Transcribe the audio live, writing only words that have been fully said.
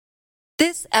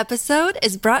This episode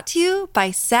is brought to you by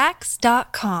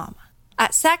Sax.com.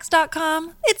 At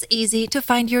Sax.com, it's easy to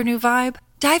find your new vibe.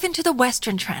 Dive into the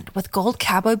Western trend with gold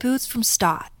cowboy boots from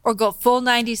Stott, or go full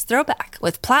 90s throwback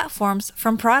with platforms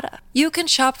from Prada. You can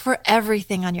shop for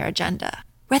everything on your agenda,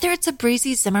 whether it's a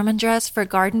breezy Zimmermann dress for a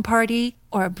garden party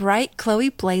or a bright Chloe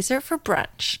blazer for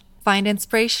brunch. Find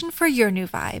inspiration for your new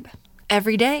vibe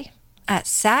every day at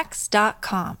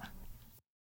Sax.com.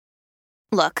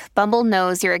 Look, Bumble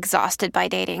knows you're exhausted by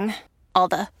dating. All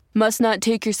the must not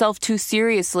take yourself too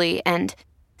seriously and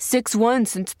 6'1"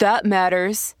 since that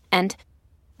matters. And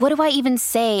what do I even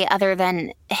say other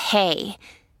than hey?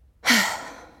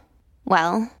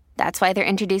 Well, that's why they're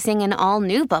introducing an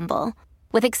all-new Bumble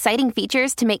with exciting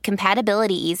features to make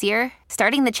compatibility easier,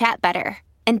 starting the chat better,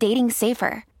 and dating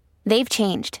safer. They've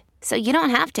changed, so you don't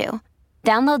have to.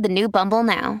 Download the new Bumble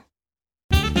now.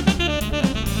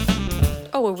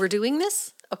 Oh, we're doing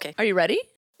this? Okay. Are you ready?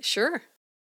 Sure.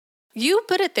 You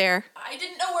put it there. I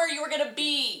didn't know where you were going to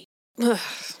be.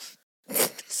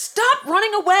 Stop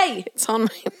running away. It's on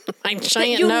my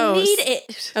giant you nose. You need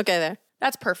it. Okay, there.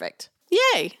 That's perfect.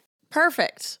 Yay.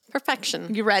 Perfect.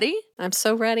 Perfection. You ready? I'm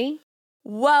so ready.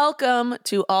 Welcome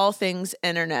to All Things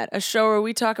Internet, a show where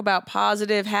we talk about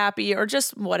positive, happy, or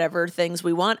just whatever things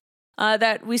we want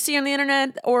that we see on the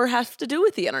internet or have to do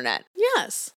with the internet.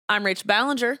 Yes. I'm Rach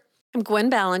Ballinger. I'm Gwen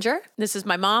Ballinger. This is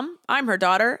my mom. I'm her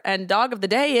daughter. And dog of the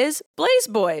day is Blaze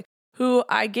Boy, who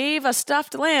I gave a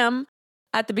stuffed lamb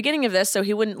at the beginning of this so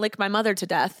he wouldn't lick my mother to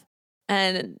death.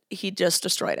 And he just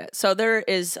destroyed it. So there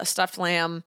is a stuffed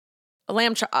lamb, a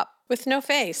lamb chop. With no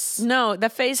face. No, the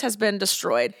face has been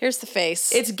destroyed. Here's the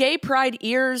face. Its gay pride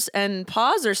ears and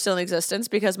paws are still in existence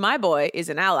because my boy is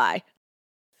an ally.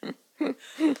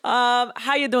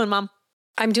 How you doing, Mom?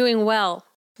 I'm doing well.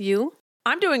 You?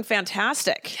 I'm doing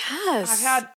fantastic. Yes.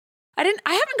 I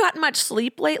haven't gotten much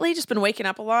sleep lately, just been waking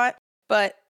up a lot,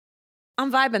 but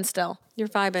I'm vibing still. You're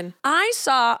vibing. I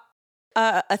saw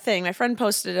a thing, my friend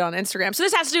posted it on Instagram. So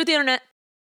this has to do with the internet.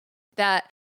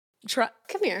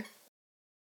 Come here.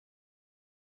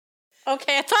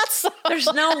 Okay, I thought so. There's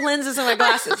no lenses in my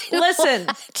glasses. Listen,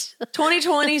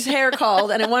 2020's hair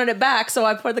called and I wanted it back, so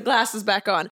I put the glasses back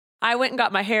on. I went and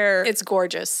got my hair. It's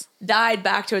gorgeous. Dyed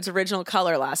back to its original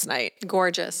color last night.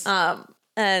 Gorgeous.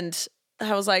 And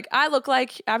I was like, Abby's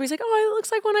like, oh, it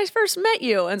looks like when I first met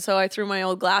you. And so I threw my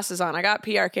old glasses on. I got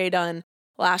PRK done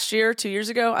last year, 2 years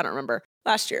ago. I don't remember.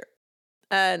 Last year.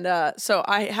 And so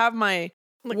I have my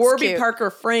Warby Parker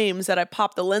frames that I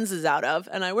pop the lenses out of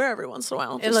and I wear every once in a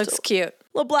while. It looks cute.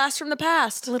 Little blast from the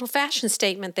past. A little fashion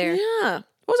statement there. Yeah.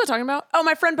 What was I talking about? Oh,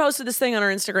 my friend posted this thing on her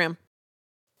Instagram.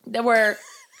 Where...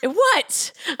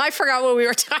 What? I forgot what we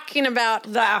were talking about.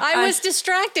 I was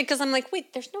distracted because I'm like,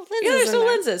 wait, there's no lenses. Yeah, there's no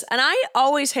lenses. And I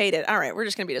always hated, all right, we're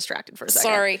just going to be distracted for a second.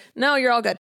 Sorry. No, you're all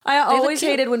good. I always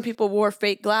hated when people wore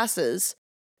fake glasses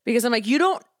because I'm like, you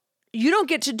don't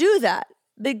get to do that.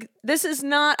 This is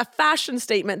not a fashion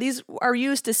statement. These are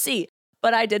used to see.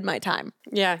 But I did my time.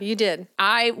 Yeah, you did.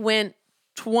 I went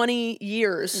 20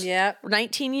 years,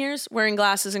 19 years wearing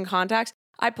glasses and contacts.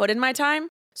 I put in my time.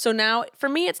 So now, for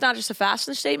me, it's not just a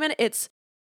fashion statement. It's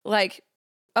like,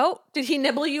 oh, did he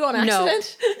nibble you on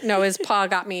accident? No, his paw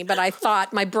got me. But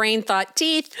my brain thought,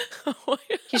 teeth.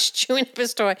 He's chewing up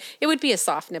his toy. It would be a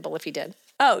soft nibble if he did.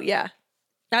 Oh, yeah.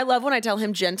 I love when I tell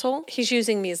him gentle. He's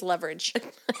using me as leverage.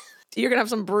 You're going to have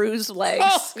some bruised legs.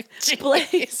 Oh,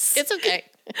 please. It's okay.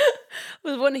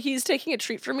 When he's taking a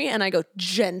treat for me and I go,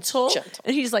 gentle.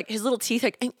 And he's like, his little teeth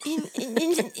like, and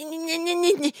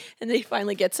then he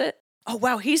finally gets it. Oh,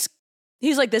 wow. He's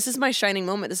like, this is my shining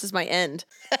moment. This is my end.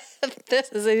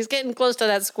 He's getting close to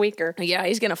that squeaker. Yeah,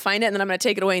 he's going to find it and then I'm going to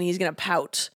take it away and he's going to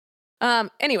pout.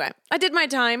 Anyway, I did my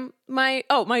time. When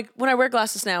I wear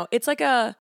glasses now, it's like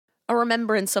a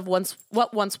remembrance of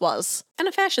what once was. And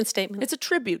a fashion statement. It's a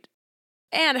tribute.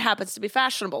 And it happens to be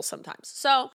fashionable sometimes.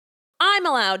 So I'm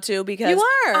allowed to because you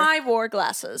are. I wore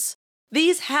glasses.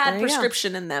 These had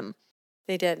prescription in them.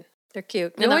 They did. They're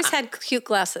cute. You always had cute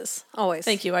glasses. Always.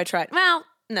 Thank you. I tried. Well,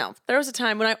 no. There was a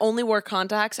time when I only wore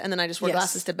contacts and then I just wore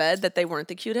glasses to bed that they weren't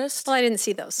the cutest. Well, I didn't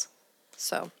see those.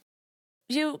 So.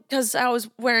 Because I was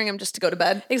wearing them just to go to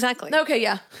bed. Exactly. Okay,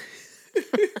 yeah.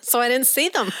 So I didn't see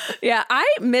them. Yeah, I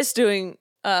miss doing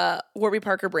Warby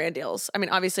Parker brand deals. I mean,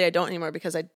 obviously I don't anymore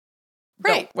because I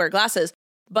don't wear glasses.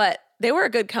 But they were a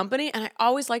good company and I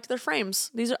always liked their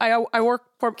frames. I wore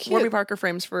Warby Parker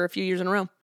frames for a few years in a row.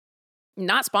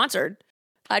 Not sponsored.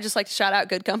 I just like to shout out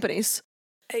good companies.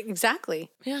 Exactly.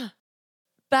 Yeah.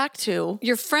 Back to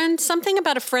your friend, something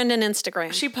about a friend on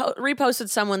Instagram. She reposted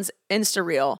someone's Insta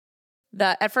reel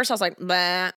that at first I was like,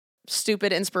 bah.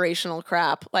 stupid inspirational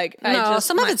crap. Like, No,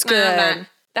 some of it's good.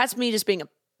 That's me just being a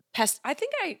pest. I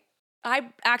think I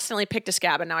accidentally picked a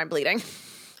scab and now I'm bleeding.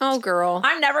 Oh, girl.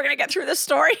 I'm never going to get through this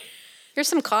story. Here's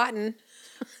some cotton.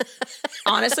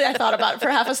 Honestly, I thought about it for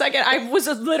half a second. I was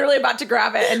literally about to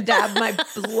grab it and dab my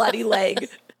bloody leg.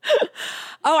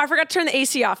 Oh, I forgot to turn the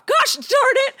AC off. Gosh darn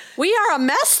it. We are a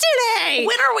mess today.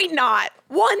 When are we not?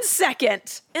 1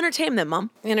 second. Entertain them, Mom.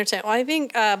 Entertain. Well, I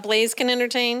think Blaze can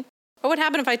entertain. What would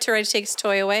happen if I tried to take his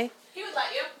toy away? He would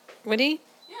let you. Would he?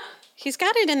 Yeah. He's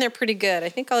got it in there pretty good. I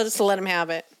think I'll just let him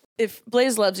have it. If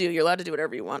Blaze loves you, you're allowed to do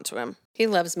whatever you want to him. He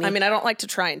loves me. I mean, I don't like to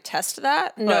try and test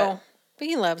that. no, but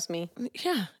he loves me.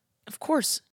 Yeah, of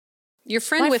course. Your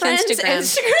friend My with friend's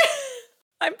Instagram.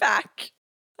 I'm back.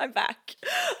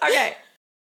 Okay.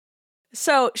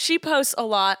 So she posts a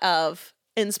lot of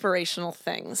inspirational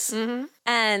things. Mm-hmm.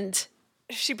 And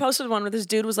she posted one where this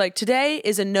dude was like, today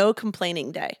is a no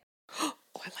complaining day. Oh,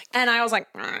 I like that. And I was like,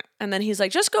 and then he's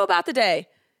like, just go about the day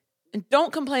and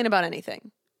don't complain about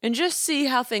anything and just see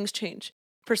how things change.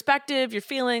 Perspective, your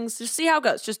feelings, just see how it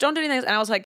goes. Just don't do anything. And I was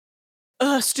like,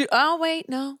 oh, wait,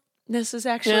 no. This is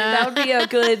actually, that would be a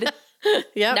good,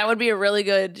 Yep. that would be a really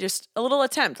good, just a little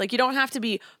attempt. Like, you don't have to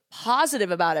be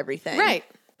positive about everything. Right.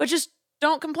 But just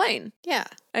don't complain Yeah.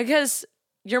 because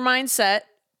your mindset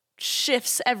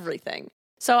shifts everything.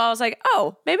 So I was like,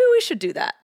 oh, maybe we should do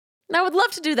that. And I would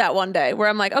love to do that one day where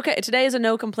I'm like, okay, today is a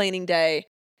no complaining day.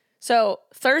 So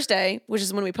Thursday, which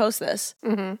is when we post this,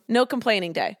 no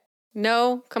complaining day.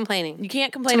 No complaining. You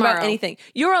can't complain about Tomorrow. anything.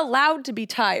 You're allowed to be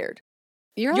tired.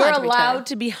 You're You're allowed to be allowed tired.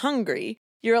 to be hungry.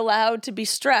 You're allowed to be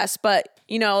stressed. But,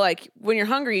 you know, like when you're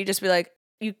hungry, you just be like,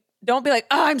 you don't be like,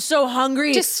 oh, I'm so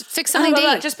hungry. Just fix something to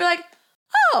eat. Just be like,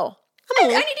 oh, I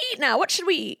need to eat now. What should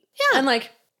we eat? Yeah. And like,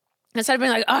 instead of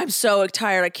being like, oh, I'm so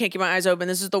tired. I can't keep my eyes open.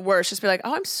 This is the worst. Just be like,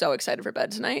 oh, I'm so excited for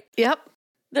bed tonight. Yep.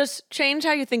 Just change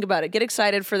how you think about it. Get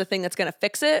excited for the thing that's going to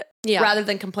fix it rather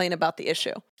than complain about the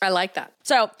issue. I like that.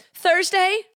 So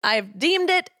Thursday, I've deemed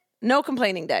it no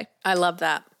complaining day. I love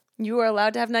that. You are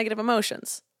allowed to have negative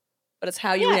emotions, but it's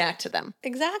how you react to them.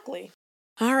 Exactly.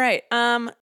 All right.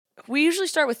 We usually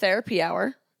start with therapy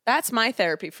hour. That's my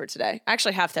therapy for today. I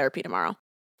actually have therapy tomorrow.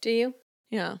 Do you?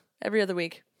 Yeah, every other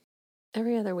week.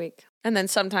 Every other week. And then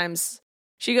sometimes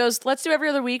she goes, let's do every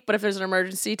other week, but if there's an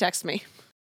emergency, text me.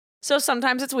 So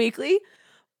sometimes it's weekly,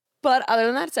 but other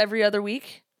than that, it's every other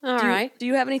week. All right. Do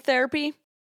you have any therapy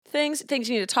things you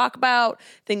need to talk about,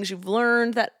 things you've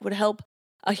learned that would help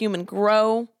a human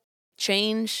grow,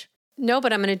 change? No,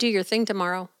 but I'm going to do your thing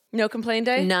tomorrow. No complain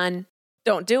day? None.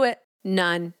 Don't do it.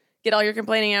 None. Get all your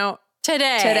complaining out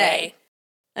Today.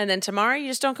 And then tomorrow, you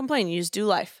just don't complain. You just do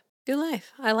life. Do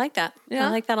life. I like that. Yeah?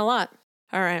 I like that a lot.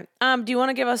 All right. Do you want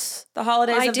to give us the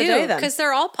holidays I of do, the day then? because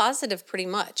they're all positive pretty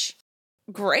much.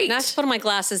 Great. Not to put on my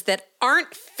glasses that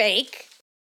aren't fake.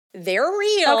 They're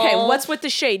real. Okay, what's with the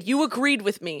shade? You agreed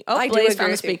with me. Oh, I do Blaze agree found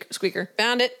the with you. squeaker.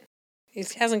 Found it. He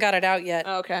hasn't got it out yet.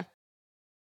 Oh, okay.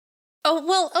 Oh,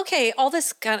 well, okay. All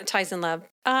this kind of ties in love.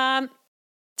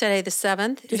 Today, the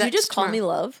 7th. Did you just call me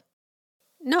love?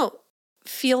 No.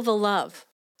 Feel the love.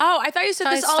 Oh, I thought you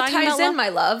said this all talking ties about in, love? my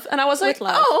love. And I was like, With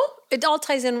love. oh. It all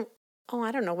ties in. Oh,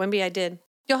 I don't know. Maybe I did.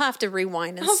 You'll have to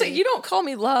rewind I and was see. like, you don't call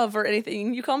me love or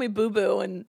anything. You call me Boo Boo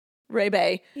and Ray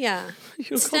Bay. Yeah. You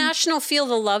It's call me- National Feel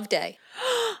the Love Day.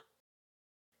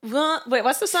 Wait,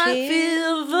 what's the song?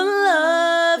 Feel the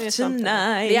love Or something.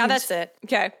 tonight. Yeah, that's it.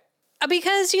 Okay.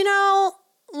 Because,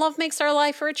 love makes our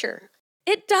life richer.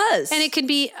 It does. And it could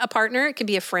be a partner. It could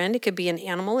be a friend. It could be an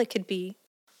animal. It could be...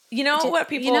 You know what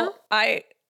people, you know?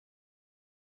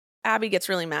 Abby gets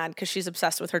really mad because she's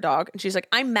obsessed with her dog. And she's like,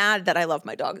 I'm mad that I love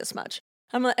my dog this much.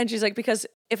 And she's like, because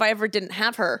if I ever didn't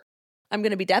have her, I'm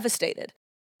going to be devastated.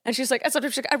 And she's like,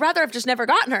 I'd rather have just never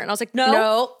gotten her. And I was like,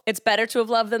 no, it's better to have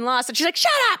loved than lost. And she's like,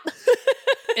 shut up.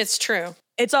 It's true.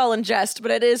 It's all in jest, but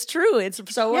it is true. It's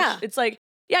so, Yeah. it's like,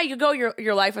 yeah, you go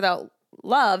your life without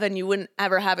love and you wouldn't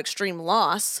ever have extreme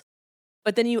loss.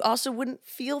 But then you also wouldn't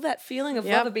feel that feeling of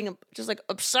love, of being just like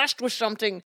obsessed with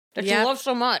something that you love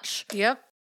so much. Yep.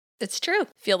 It's true.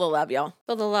 Feel the love, y'all.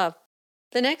 Feel the love.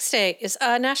 The next day is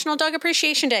National Dog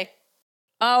Appreciation Day.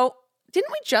 Oh,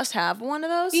 didn't we just have one of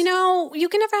those? You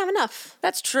can never have enough.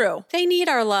 That's true. They need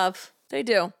our love. They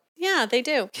do. Yeah, they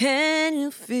do. Can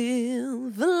you feel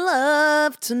the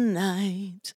love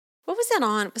tonight? What was that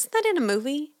on? Wasn't that in a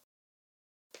movie?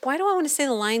 Why do I want to say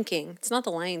The Lion King? It's not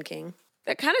The Lion King.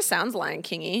 That kind of sounds Lion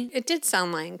King-y. It did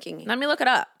sound Lion King-y. Let me look it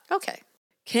up. Okay.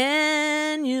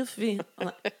 Can you feel...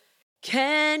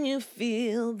 Can you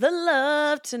feel the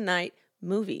love tonight?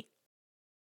 Movie.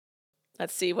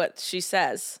 Let's see what she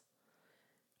says.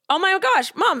 Oh my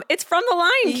gosh, Mom, it's from The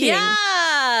Lion King.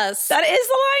 Yes. That is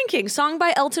The Lion King, sung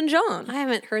by Elton John. I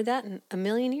haven't heard that in a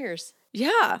million years.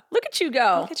 Yeah, look at you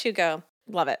go. Look at you go.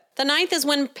 Love it. The 9th is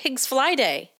when Pigs Fly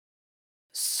Day.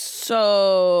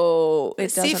 So it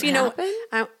doesn't See if you happen?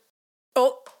 know.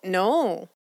 No.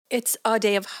 It's a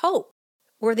day of hope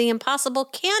where the impossible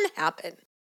can happen.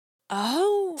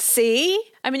 Oh. See?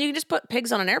 I mean, you can just put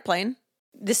pigs on an airplane.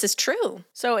 This is true.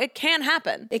 So it can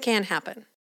happen. It can happen.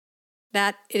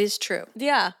 That it is true.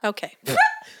 Yeah. Okay.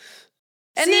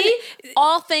 And See? then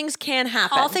all things can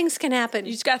happen. All things can happen.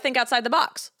 You just got to think outside the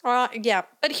box. Yeah.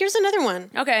 But here's another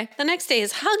one. Okay. The next day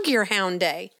is Hug Your Hound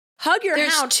Day. Hug your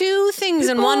There's hound. 2 things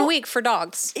in People- 1 week for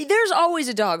dogs. There's always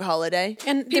a dog holiday.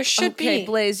 And there should Okay, be.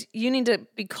 Blaze, you need to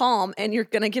be calm and you're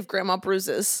going to give Grandma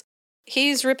bruises.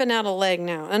 He's ripping out a leg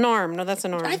now. An arm. No, that's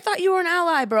an arm. I thought you were an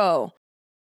ally, bro.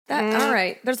 All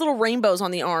right. There's little rainbows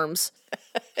on the arms.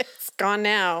 It's gone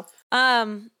now.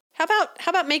 How How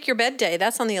about make your bed day?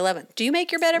 That's on the 11th. Do you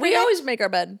make your bed every we day? always make our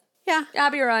bed. Yeah.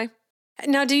 Abby or I.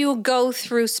 Now, do you go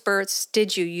through spurts?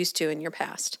 Did you used to in your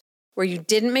past where you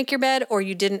didn't make your bed or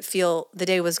you didn't feel the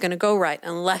day was going to go right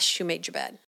unless you made your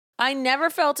bed? I never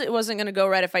felt it wasn't going to go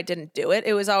right if I didn't do it.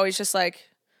 It was always just like,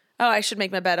 oh, I should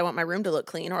make my bed. I want my room to look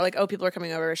clean. Or like, oh, people are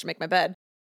coming over. I should make my bed.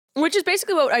 Which is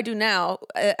basically what I do now.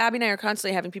 Abby and I are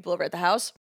constantly having people over at the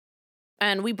house.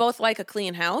 And we both like a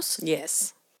clean house.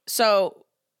 Yes. So,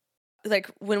 like,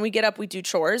 when we get up, we do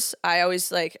chores. I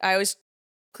always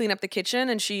clean up the kitchen,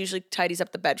 and she usually tidies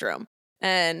up the bedroom.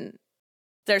 And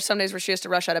there's some days where she has to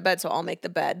rush out of bed, so I'll make the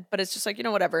bed. But it's just like,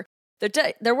 whatever.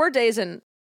 There were days in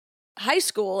high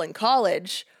school and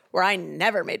college where I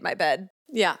never made my bed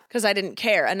Yeah. because I didn't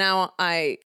care. And now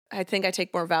I think I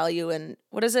take more value in,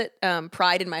 what is it?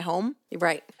 Pride in my home.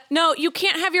 Right. No, you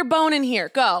can't have your bone in here.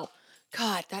 Go.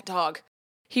 God, that dog.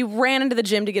 He ran into the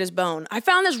gym to get his bone. I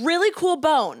found this really cool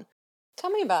bone. Tell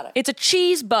me about it. It's a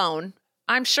cheese bone.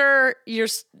 I'm sure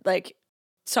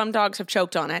some dogs have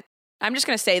choked on it. I'm just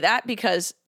going to say that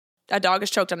because a dog has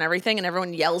choked on everything and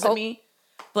everyone yells at me.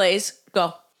 Blaze,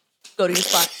 go to your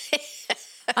spot.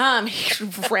 He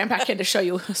ran back in to show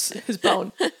you his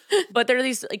bone. But there are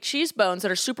these like cheese bones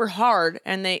that are super hard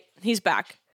and he's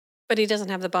back. But he doesn't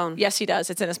have the bone. Yes, he does.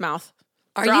 It's in his mouth.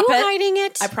 Are Drop you it. hiding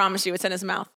it? I promise you it's in his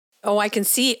mouth. Oh, I can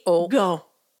see. Oh. Go.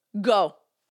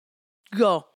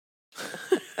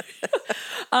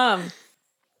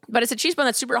 But it's a cheese bone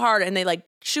that's super hard and they like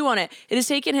chew on it. It has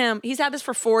taken him, he's had this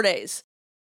for 4 days.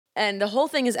 And the whole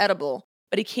thing is edible,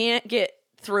 but he can't get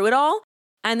through it all.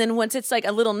 And then once it's like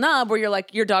a little nub where you're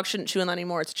like, your dog shouldn't chew on that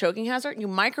anymore, it's a choking hazard, you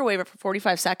microwave it for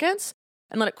 45 seconds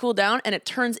and let it cool down and it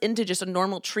turns into just a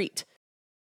normal treat.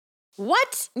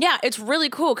 What? Yeah, it's really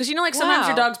cool because sometimes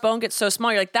your Wow. dog's bone gets so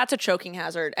small, you're like, that's a choking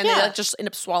hazard. And they Yeah. like, just end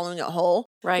up swallowing it whole.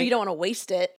 Right. But you don't want to waste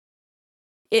it.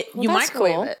 Well, You that's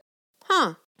microwave cool. it.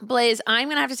 Huh. Blaze, I'm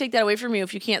going to have to take that away from you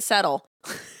if you can't settle.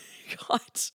 God.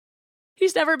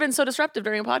 He's never been so disruptive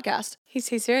during a podcast. He's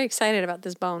very excited about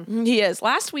this bone. He is.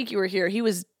 Last week you were here, he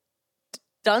was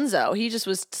dunzo. He just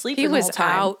was sleeping He the was whole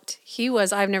time. out.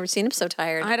 I've never seen him so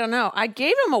tired. I don't know. I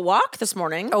gave him a walk this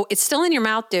morning. Oh, it's still in your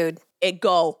mouth, dude.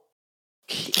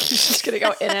 He's just going to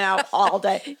go in and out all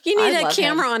day. You need I a love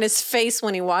camera him. on his face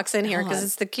when he walks in here because God.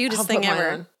 it's the cutest I'll thing put mine ever.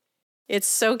 on. It's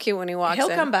so cute when he walks He'll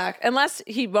in. come back. Unless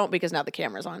he won't because now the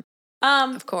camera's on.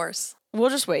 Of course. We'll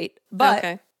just wait. But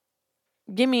okay.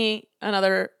 give me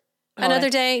another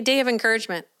Day of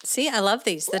encouragement. See, I love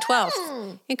these. The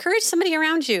 12th. Encourage somebody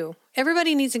around you.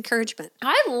 Everybody needs encouragement.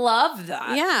 I love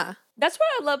that. Yeah. That's why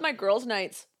I love my girls'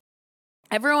 nights.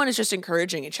 Everyone is just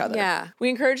encouraging each other. Yeah. We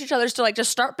encourage each other to like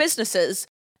just start businesses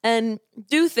and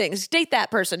do things. Date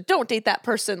that person. Don't date that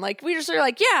person. Like we just are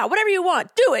like, yeah, whatever you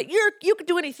want, do it. You can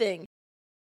do anything.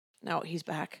 No, he's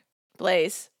back.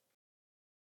 Blaze.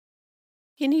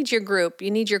 You need your group. You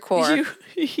need your core.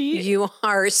 You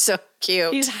are so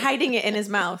cute. He's hiding it in his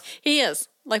mouth. He is.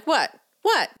 Like what?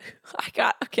 What?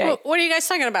 Okay. What are you guys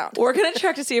talking about? We're going to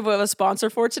check to see if we have a sponsor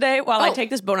for today while I Oh.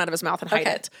 take this bone out of his mouth and hide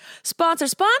Okay. it. Sponsor.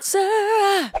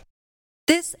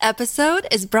 This episode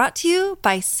is brought to you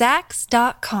by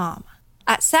Sax.com.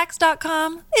 At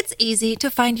Sax.com, it's easy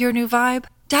to find your new vibe.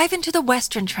 Dive into the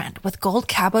Western trend with gold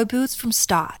cowboy boots from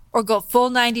Stott, or go full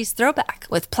 90s throwback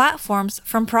with platforms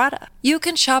from Prada. You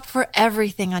can shop for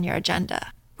everything on your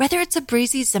agenda, whether it's a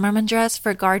breezy Zimmermann dress for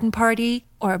a garden party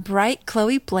or a bright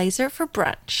Chloe blazer for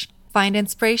brunch. Find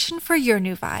inspiration for your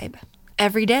new vibe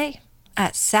every day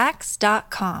at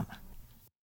Sax.com.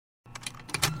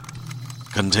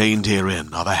 Contained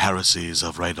herein are the heresies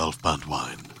of Radolf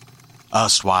Burntwine,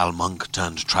 erstwhile monk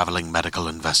turned traveling medical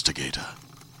investigator.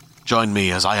 Join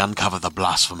me as I uncover the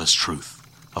blasphemous truth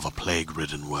of a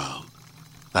plague-ridden world.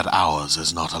 that ours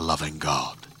is not a loving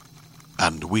God,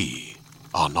 and we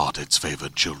are not its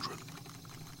favored children.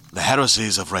 The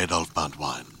Heresies of Radolf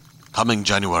Buntwine, coming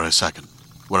January 2nd,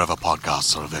 wherever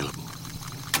podcasts are available.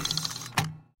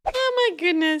 Oh my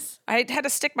goodness. I had to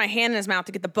stick my hand in his mouth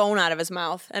to get the bone out of his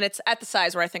mouth, and it's at the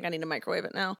size where I think I need to microwave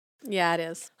it now. Yeah, it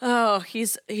is. Oh,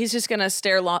 he's just going to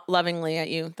stare lovingly at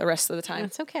you the rest of the time.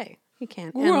 That's okay. You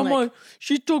can. Where am I?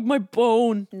 She took my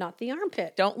bone. Not the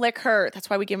armpit. Don't lick her.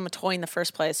 That's why we give him a toy in the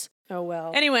first place. Oh,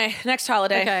 well. Anyway, next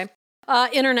holiday. Okay.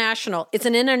 International. It's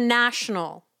an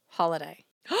international holiday.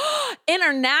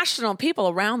 International people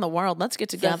around the world. Let's get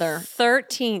together. The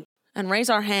 13th. And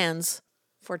raise our hands.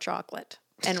 For chocolate.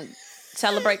 And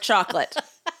celebrate chocolate.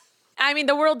 I mean,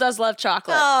 the world does love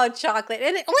chocolate. Oh, chocolate.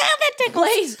 And that tickles.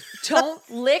 Please, don't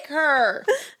lick her.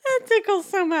 That tickles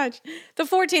so much. The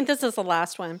 14th, this is the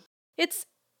last one. It's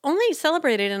only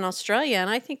celebrated in Australia, and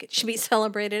I think it should be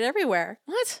celebrated everywhere.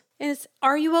 What? And it's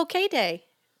Are You OK Day.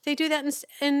 They do that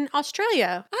in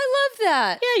Australia. I love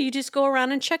that. Yeah, you just go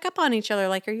around and check up on each other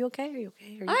like, are you okay? Are you okay? Are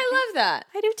you okay? I love that.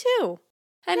 I do too.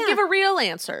 And give a real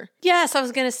answer. Yes, I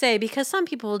was going to say, because some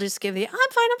people will just give the,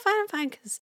 I'm fine,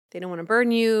 because they don't want to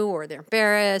burden you or they're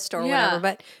embarrassed or whatever.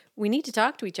 But we need to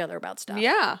talk to each other about stuff.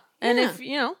 Yeah. And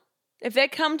if they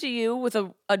come to you with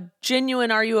a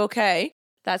genuine, are you okay?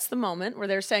 That's the moment where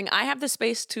they're saying, I have the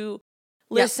space to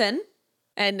listen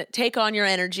and take on your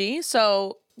energy.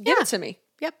 So give it to me.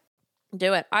 Yep.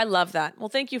 Do it. I love that. Well,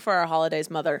 thank you for our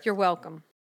holidays, Mother. You're welcome.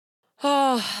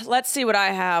 Oh, let's see what I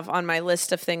have on my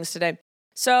list of things today.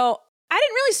 So I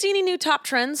didn't really see any new top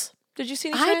trends. Did you see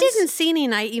any trends? I didn't see any,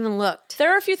 and I even looked.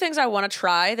 There are a few things I want to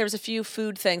try. There's a few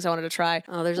food things I wanted to try.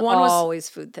 Oh, there's One always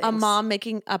food things. A mom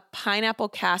making a pineapple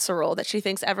casserole that she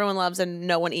thinks everyone loves and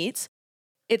no one eats.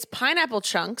 It's pineapple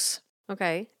chunks.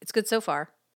 Okay. It's good so far.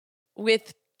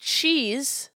 With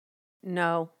cheese.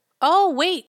 No. Oh,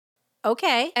 wait.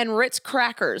 Okay. And Ritz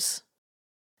crackers.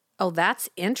 Oh, that's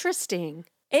interesting.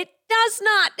 It does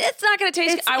not. It's not going to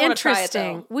taste. I want to try it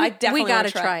though. We got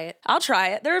to try it. I'll try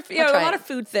it. There are a lot of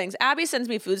food things. Abby sends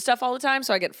me food stuff all the time,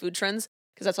 so I get food trends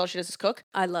because that's all she does is cook.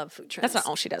 I love food trends. That's not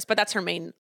all she does, but that's her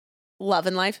main love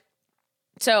in life.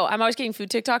 So I'm always getting food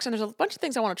TikToks, and there's a bunch of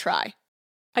things I want to try.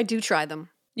 I do try them.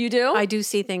 You do? I do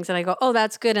see things, and I go, "Oh,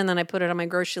 that's good," and then I put it on my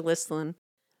grocery list. And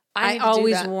I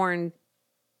always warn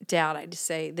Dad. I just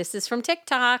say, "This is from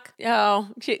TikTok." Oh,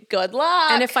 good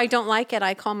luck. And if I don't like it,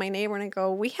 I call my neighbor and I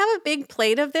go, "We have a big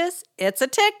plate of this. It's a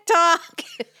TikTok,"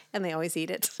 and they always eat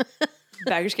it.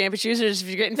 Baggers can't be choosers. If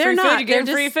you're getting free food, you're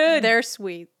getting free food. They're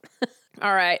sweet.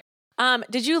 All right.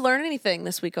 Did you learn anything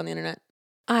this week on the internet?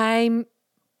 I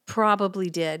probably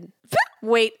did.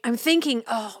 Wait, I'm thinking.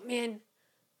 Oh man,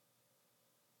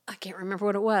 I can't remember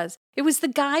what it was. It was the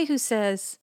guy who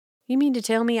says, "You mean to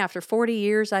tell me after 40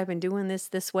 years I've been doing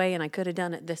this way and I could have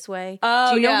done it this way?"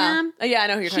 Oh, do you know him? Yeah, I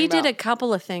know who you're talking about. He did a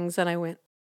couple of things and I went,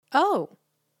 "Oh,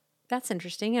 that's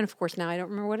interesting." And of course, now I don't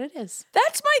remember what it is.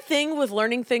 That's my thing with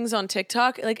learning things on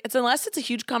TikTok. Like, unless it's a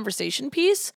huge conversation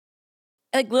piece,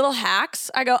 like little hacks,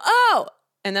 I go, "Oh,"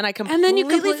 and then I completely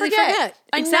forget.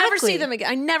 I never see them again.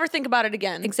 I never think about it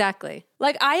again. Exactly.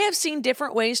 Like, I have seen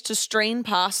different ways to strain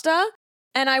pasta.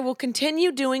 And I will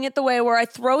continue doing it the way where I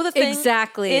throw the thing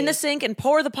in the sink and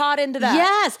pour the pot into that.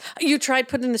 Yes. You tried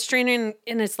putting the strainer in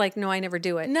and it's like, no, I never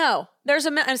do it. No.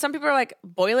 And some people are like,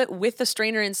 boil it with the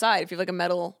strainer inside if you have like a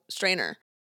metal strainer.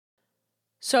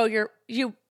 So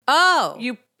you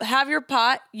have your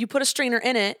pot, you put a strainer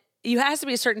in it. It has to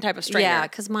be a certain type of strainer. Yeah,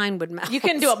 because mine would melt. You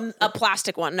can do a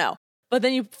plastic one, no. But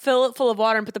then you fill it full of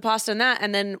water and put the pasta in that.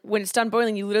 And then when it's done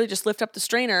boiling, you literally just lift up the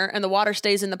strainer and the water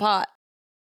stays in the pot.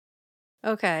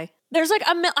 Okay. There's like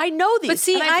I know these. But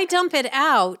see, I dump it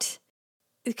out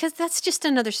because that's just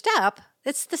another step.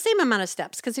 It's the same amount of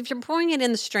steps because if you're pouring it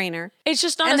in the strainer, it's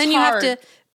just not and as then hard.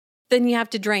 you have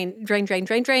to drain,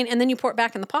 and then you pour it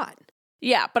back in the pot.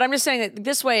 Yeah, but I'm just saying that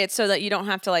this way it's so that you don't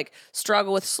have to like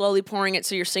struggle with slowly pouring it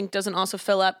so your sink doesn't also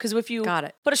fill up. Because if you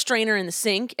put a strainer in the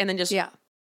sink and then just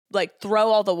like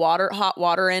throw all the hot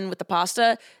water in with the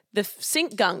pasta, the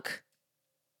sink gunk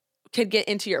could get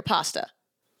into your pasta.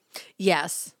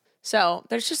 Yes. So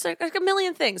there's just like a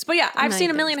million things. But yeah, I've seen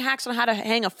a million hacks on how to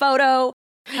hang a photo.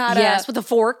 With a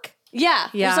fork. Yeah.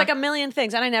 There's like a million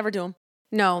things and I never do them.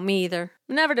 No, me either.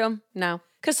 Never do them. No.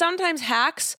 Because sometimes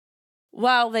hacks,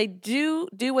 while they do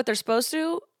what they're supposed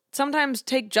to, sometimes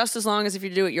take just as long as if you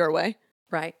do it your way.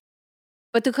 Right.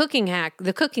 But the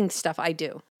cooking stuff I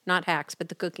do. Not hacks, but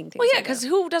the cooking things. Well, yeah, because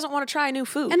who doesn't want to try new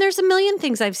food? And there's a million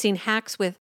things I've seen hacks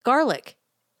with garlic.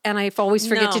 And I always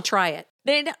forget to try it.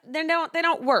 They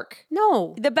don't work.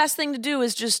 No. The best thing to do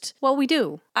is just Well, we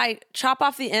do. I chop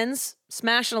off the ends,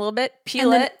 smash it a little bit,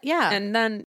 peel then- it, yeah. and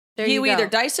then There you you either go.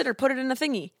 dice it or put it in a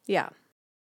thingy. Yeah.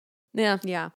 Yeah,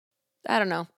 Yeah. I don't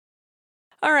know.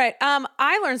 All right,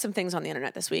 I learned some things on the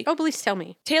internet this week. Oh, please tell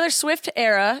me. Taylor Swift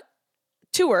Eras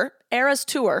Tour.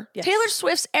 Yes. Taylor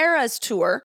Swift's Eras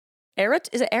Tour.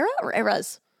 Is it Era or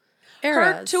Eras? Her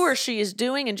Eras. tour she is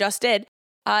doing and just did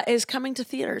is coming to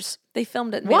theaters. They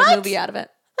filmed it and made a What? movie out of it.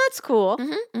 That's cool.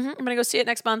 I'm going to go see it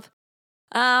next month.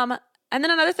 And then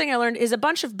another thing I learned is a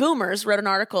bunch of boomers wrote an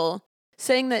article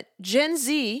saying that Gen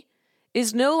Z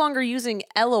is no longer using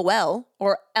LOL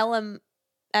or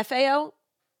LMFAO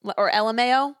or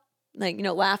LMAO, like,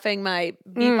 laughing my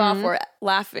beep off or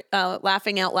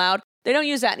laughing out loud. They don't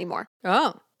use that anymore.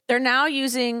 Oh. They're now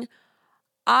using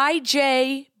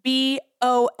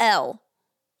IJBOL,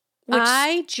 which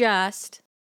I just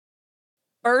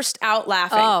burst out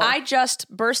laughing. Oh. I just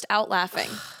burst out laughing.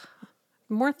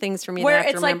 more things for me Where to have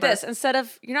it's to like remember. this. Instead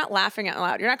of, you're not laughing out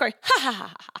loud. You're not going, ha, ha,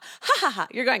 ha, ha, ha, ha, ha.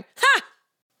 You're going,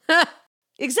 ha.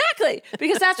 Exactly.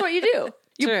 Because that's what you do.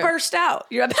 You True. burst out.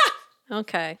 You're like, ha.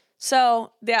 Okay.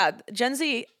 So, yeah, Gen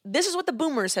Z, this is what the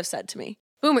boomers have said to me.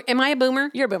 Boomer. Am I a boomer?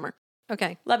 You're a boomer.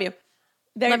 Okay. Love you.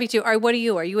 Love you too. All right, what are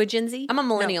you? Are you a Gen Z? I'm a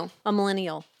millennial. No, a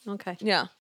millennial. Okay. Yeah.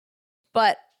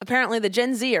 But apparently the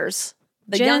Gen Zers,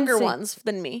 the Gen younger Z. ones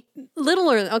than me,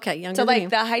 Littler. Okay. Younger so than like you.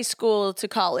 the high school to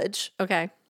college, Okay.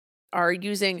 are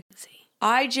using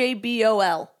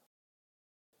IJBOL.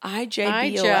 I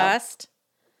IJBOL. just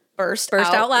burst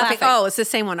out laughing. Oh, it's the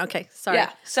same one. Okay. Sorry.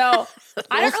 Yeah. So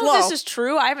I don't know if slow. this is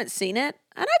true. I haven't seen it.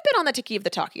 And I've been on the Tiki of the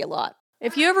Talkie a lot.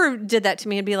 If you ever did that to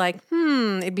me, it'd be like,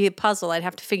 it'd be a puzzle. I'd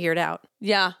have to figure it out.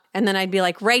 Yeah. And then I'd be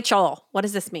like, Rachel, what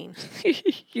does this mean?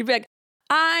 You'd be like,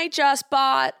 I just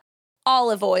bought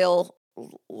olive oil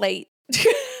late.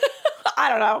 I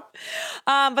don't know.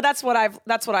 But that's what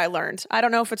I learned. I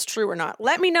don't know if it's true or not.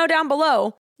 Let me know down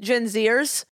below, Gen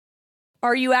Zers.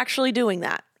 Are you actually doing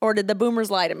that? Or did the boomers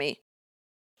lie to me?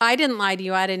 I didn't lie to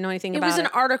you. I didn't know anything It about was an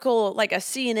it. article, like a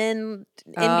CNN,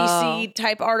 NBC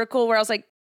type article where I was like,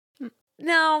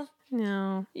 no,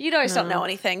 No. you guys don't No. know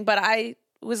anything. But I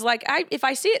was like, if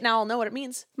I see it now, I'll know what it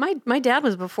means. My dad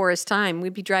was before his time.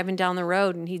 We'd be driving down the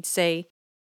road and he'd say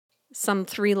some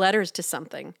 3 letters to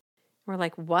something. We're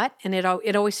like, what? And it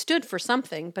always stood for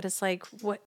something, but it's like,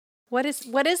 what is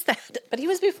that? But he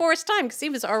was before his time because he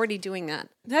was already doing that.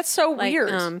 That's so Like,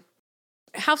 weird.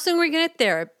 how soon were we going to get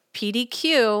there?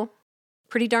 PDQ,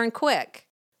 pretty darn quick,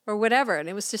 or whatever. And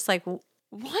it was just like,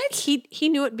 What? he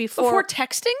knew it Before before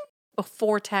texting?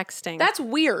 texting. That's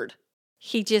weird.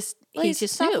 he just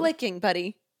Stop knew. licking,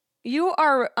 buddy. You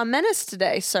are a menace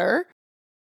today, sir.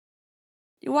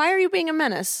 Why are you being a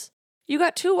menace? You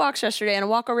got 2 walks yesterday and a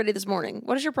walk already this morning.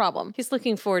 What is your problem? He's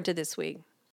looking forward to this week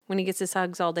when he gets his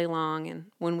hugs all day long and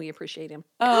when we appreciate him.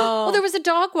 Oh, Well, there was a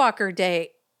dog walker day.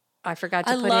 I forgot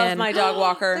to I put love in. my dog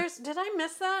walker. Did I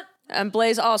miss that? And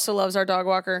Blaze also loves our dog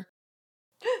walker.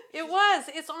 It was.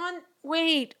 It's on.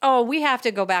 Wait. Oh, we have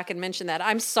to go back and mention that.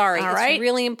 I'm sorry. All it's right.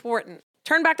 really important.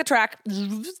 Turn back the track.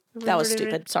 That was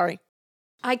stupid. Sorry.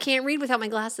 I can't read without my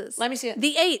glasses. Let me see it.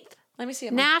 The 8th. Let me see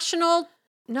it. National.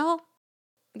 No.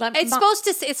 Let- It's Mom, supposed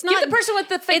to say, it's not. give the person with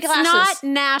the fake it's glasses. not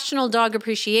National Dog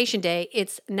Appreciation Day.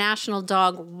 It's National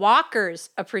Dog Walkers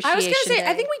Appreciation I was going to say, Day.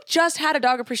 I think we just had a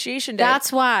dog appreciation day.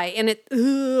 That's why. And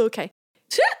okay.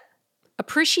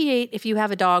 Appreciate if you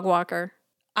have a dog walker.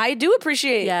 I do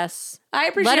appreciate. Yes. I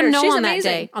appreciate Let her. them know She's on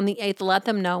amazing. that day. On the 8th, let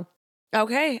them know.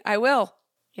 Okay, I will.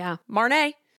 Yeah.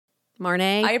 Marnay,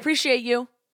 Marnay, I appreciate you.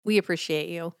 we appreciate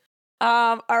you.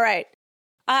 All right.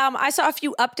 I saw a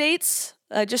few updates,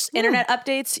 just internet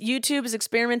updates. YouTube is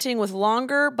experimenting with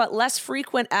longer but less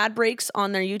frequent ad breaks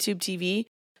on their YouTube TV.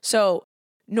 So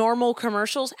normal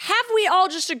commercials. Have we all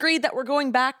just agreed that we're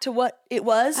going back to what it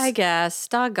was? I guess.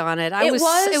 Doggone it. It It was-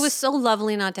 was so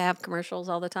lovely not to have commercials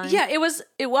all the time. Yeah, it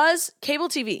was cable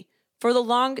TV for the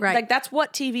long, Right. like that's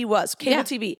what TV was, cable Yeah.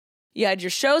 TV. You had your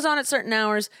shows on at certain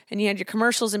hours and you had your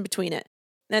commercials in between it.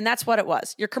 And that's what it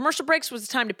was. Your commercial breaks was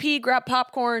the time to pee, grab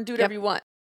popcorn, do whatever Yep. you want.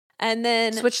 And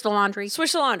then Switch the laundry.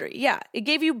 switch the laundry. Yeah, it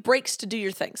gave you breaks to do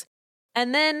your things.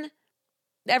 And then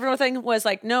everything was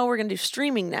like, no, we're going to do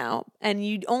streaming now. And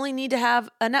you only need to have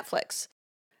a Netflix.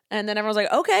 And then everyone's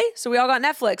like, okay. So we all got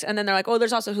Netflix. And then they're like, oh,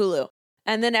 there's also Hulu.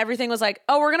 And then everything was like,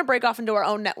 oh, we're going to break off into our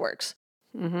own networks.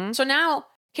 Mm-hmm. So now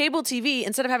cable TV,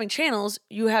 instead of having channels,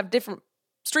 you have different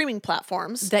streaming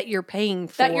platforms That you're paying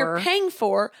for. that you're paying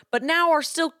for, but now are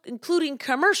still including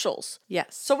commercials.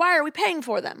 Yes. So why are we paying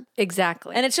for them?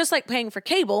 exactly. And it's just like paying for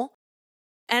cable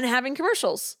and having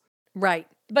commercials. right.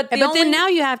 But But then now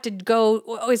you have to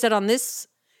go, is it on this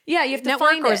Yeah, you have to network,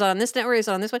 find or is it. it on this network, or is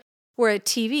it on this one? Where at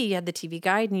TV, you had the TV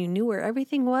guide and you knew where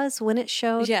everything was when it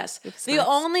showed. Yes. It was The nice.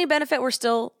 only benefit we're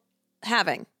still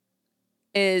having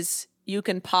is you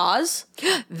can pause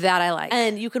that I like.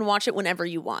 and you can watch it whenever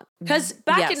you want. Because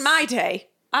back Yes. in my day,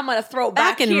 I'm going to throw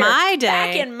Back back in here. my day.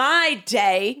 Back in my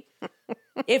day,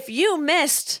 if you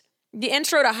missed the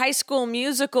intro to High School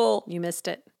Musical You missed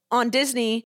it. on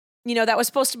Disney, that was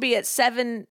supposed to be at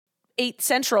 7, 8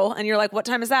 Central, and you're like, what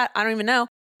time is that? I don't even know.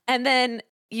 And then,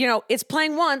 it's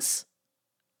playing once.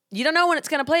 You don't know when it's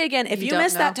going to play again. If You you don't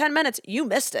missed that know. 10 minutes, you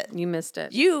missed it. You missed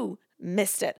it. You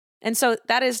missed it. And so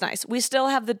that is nice. We still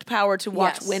have the power to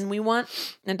watch Yes. when we want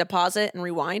and to pause it and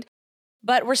rewind.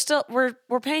 But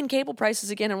we're paying cable prices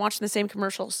again and watching the same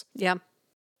commercials. Yeah.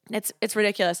 It's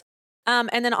ridiculous. And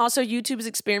then also YouTube is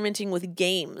experimenting with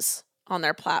games on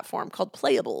their platform called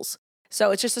Playables.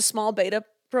 So it's just a small beta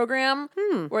program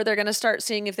where they're going to start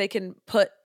seeing if they can put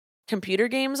computer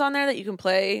games on there that you can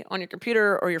play on your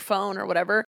computer or your phone or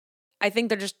whatever. I think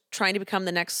they're just trying to become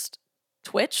the next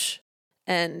Twitch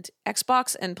and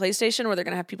Xbox and PlayStation, where they're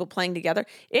going to have people playing together.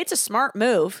 It's a smart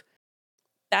move.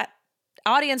 That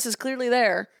audience is clearly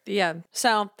there. Yeah.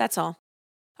 So that's all.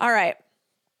 All right.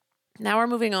 Now we're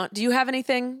moving on. Do you have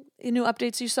anything, new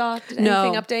updates you saw? Did No.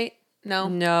 anything update? No?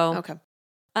 No. Okay.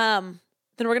 Then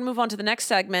we're going to move on to the next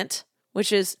segment,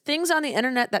 which is things on the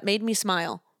internet that made me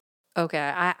smile. Okay.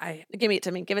 I Give it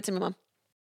to me. Give it to me, Mom.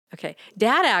 Okay.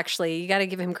 Dad, actually, you got to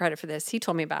give him credit for this. He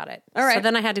told me about it. All right. So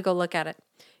then I had to go look at it.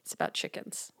 It's about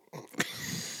chickens.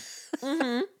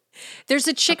 Mm-hmm. There's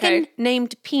a chicken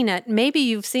named Peanut. Maybe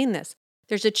you've seen this.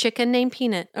 There's a chicken named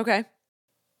Peanut. Okay.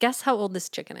 Guess how old this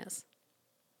chicken is?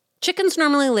 Chickens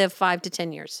normally live 5 to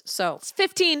 10 years. So It's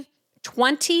 15.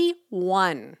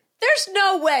 21. There's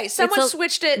no way. Someone It's a-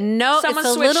 switched it. No, Someone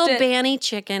it's a switched little it. Banny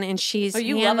chicken, and she's Oh,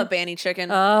 you love a Banny chicken.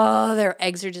 Oh, their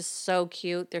eggs are just so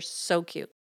cute. They're so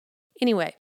cute.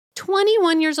 Anyway,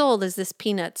 21 years old is this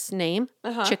Peanut's name,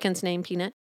 Uh-huh. chicken's name,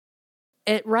 Peanut.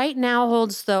 It right now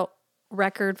holds the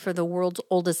record for the world's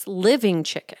oldest living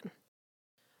chicken.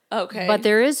 Okay. But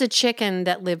there is a chicken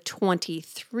that lived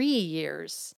 23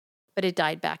 years, but it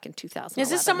died back in 2011. is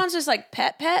this someone's just like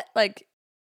pet? Like,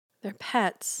 They're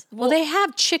pets. Well- Well, they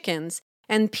have chickens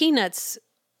and Peanuts.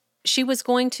 She was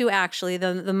going to actually,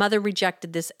 the mother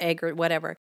rejected this egg or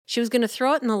whatever. She was going to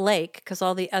throw it in the lake because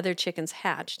all the other chickens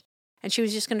hatched. And she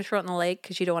was just going to throw it in the lake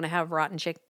because you don't want to have rotten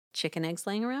chicken eggs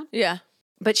laying around. yeah.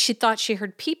 But she thought she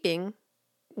heard peeping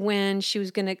when she was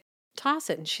going to toss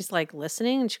it. And she's like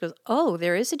listening. And she goes, oh,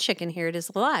 there is a chicken here. It is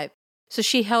alive. So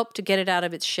she helped to get it out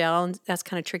of its shell. And that's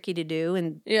kind of tricky to do.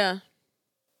 And Yeah.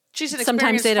 She's an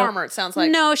sometimes experienced they don't. farmer, it sounds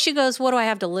like. No, she goes, what do I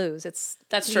have to lose?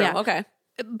 That's true. Yeah. Okay.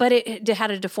 But it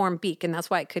had a deformed beak, and that's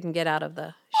why it couldn't get out of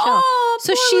the shell. Oh,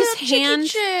 so poor she's little chicky hand,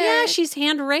 chick. she's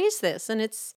hand raised this, and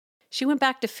she went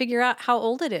back to figure out how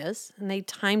old it is, and they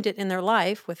timed it in their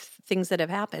life with things that have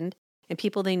happened and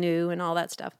people they knew and all that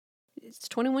stuff. It's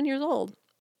 21 years old.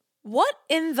 What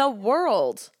in the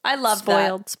world? I love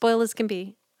Spoiled as can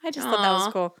be. I just thought that was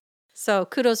Aw. cool. So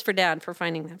kudos for Dad for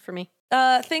finding that for me.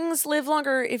 that. Things live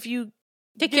longer if you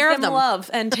Take give care of them. love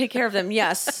and take care of them.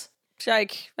 Yes.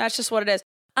 Like, that's just what it is.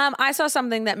 I saw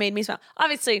something that made me smile.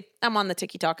 Obviously, I'm on the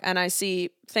TikTok and I see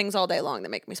things all day long that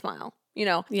make me smile,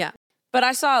 Yeah. But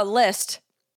I saw a list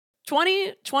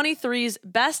 2023's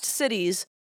best cities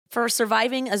for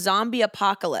surviving a zombie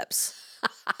apocalypse.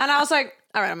 And I was like,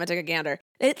 all right, I'm going to take a gander.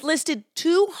 It listed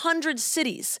 200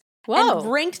 cities Whoa.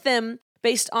 and ranked them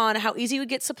based on how easy you would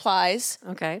get supplies,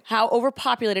 Okay. how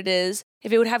overpopulated it is,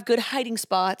 if it would have good hiding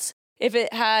spots, if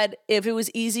it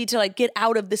was easy to like get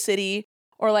out of the city,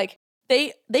 or like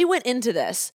they went into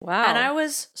this. Wow. And I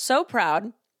was so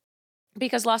proud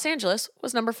because Los Angeles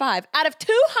was number 5 out of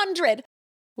 200.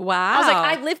 Wow. I was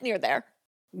like, I live near there.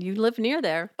 You live near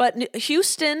there. But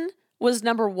Houston was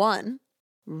number 1.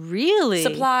 Really?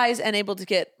 Supplies and able to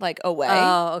get like away.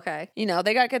 Oh, okay.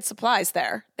 They got good supplies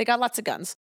there. They got lots of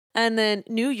guns. And then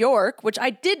New York, which I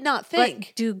did not think.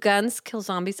 But do guns kill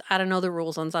zombies? I don't know the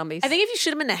rules on zombies. I think if you shoot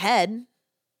them in the head,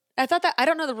 I thought that I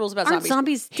don't know the rules about Aren't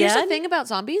zombies. zombies Here's dead? the thing about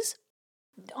zombies: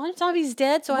 Aren't zombies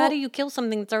dead? So how Well- do you kill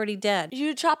something that's already dead?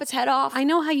 you chop its head off. I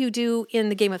know how you do in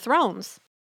the Game of Thrones.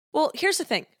 Well, here's the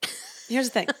thing.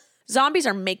 Zombies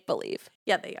are make believe.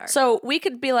 Yeah, they are. So we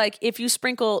could be like, if you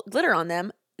sprinkle glitter on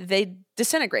them, they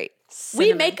disintegrate. We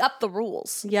Cinnamon. make up the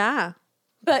rules, Yeah.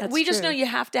 but That's we just true. know you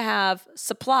have to have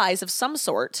supplies of some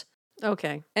sort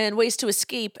Okay. and ways to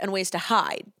escape and ways to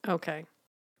hide. Okay.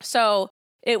 So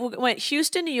it went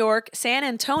Houston, New York, San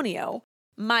Antonio,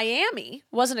 Miami.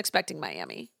 Wasn't expecting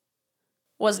Miami.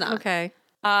 Was not. Okay.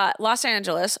 Los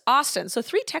Angeles, Austin. So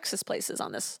 3 Texas places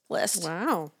on this list.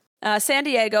 Wow. San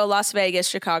Diego, Las Vegas,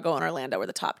 Chicago, and Orlando were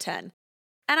the top 10.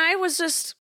 And I was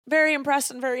just very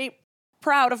impressed and very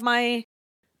proud of my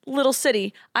little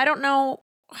city. I don't know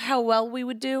how well we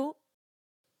would do,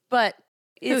 but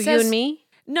Who, you and me?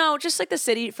 No, just like the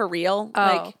city for real. Oh.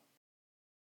 Like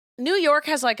New York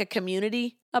has like a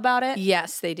community about it.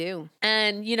 Yes, they do.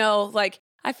 And, you know, like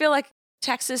I feel like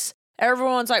Texas,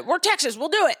 everyone's like, we're Texas, we'll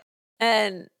do it.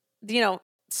 And, you know,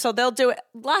 so they'll do it.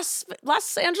 Los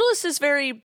Angeles is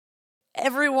very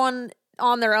everyone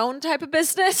on their own type of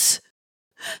business.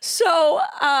 So,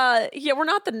 yeah, we're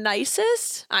not the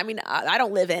nicest. I mean, I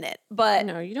don't live in it, but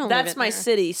No, you don't live that's in my there.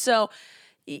 city. So,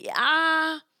 yeah,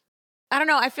 I don't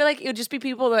know. I feel like it would just be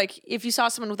people like if you saw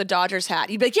someone with a Dodgers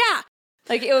hat, you'd be like, yeah.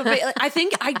 Like it would be.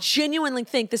 I genuinely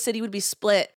think the city would be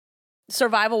split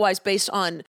survival wise based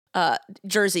on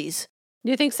jerseys.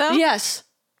 Do you think so? Yes,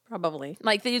 Probably.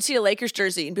 like you'd see a Lakers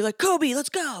jersey and be like, Kobe, let's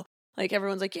go. Like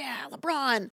everyone's like, yeah,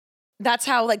 LeBron. That's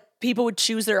how like people would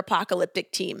choose their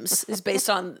apocalyptic teams is based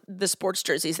on the sports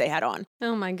jerseys they had on.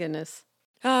 Oh my goodness.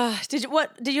 Did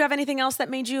you have anything else that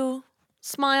made you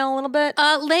smile a little bit?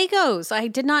 Legos. I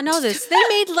did not know this. They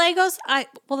made Legos.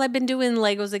 I've been doing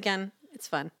Legos again. It's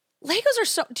fun. Legos are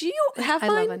so. Do you have I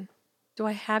mine? love them. Do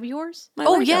I have yours? My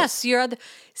Oh Legos. yes, your other.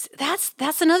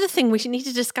 That's another thing we should need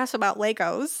to discuss about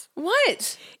Legos.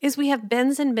 What? Is we have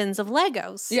bins and bins of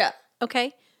Legos. Yeah.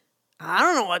 Okay. I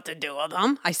don't know what to do with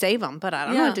them. I save them, but I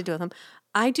don't know Yeah. what to do with them.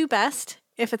 I do best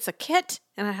if it's a kit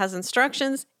and it has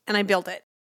instructions and I build it.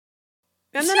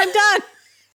 And then I'm done.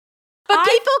 But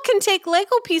people can take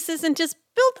Lego pieces and just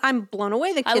build. I'm blown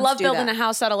away. The kids I love do building that. a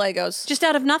house out of Legos. Just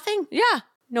out of nothing. Yeah.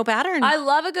 No pattern. I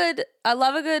love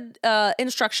a good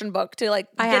instruction book to like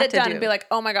I get have it to done do. and be like,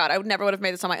 oh my God, I would never would have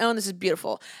made this on my own. This is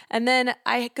beautiful. And then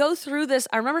I go through this.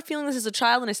 I remember feeling this as a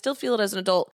child and I still feel it as an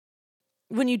adult.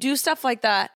 When you do stuff like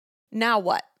that, now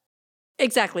what?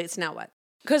 Exactly. It's now what?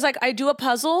 Because like I do a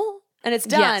puzzle and it's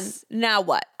done. Yes. Now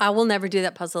what? I will never do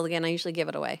that puzzle again. I usually give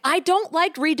it away. I don't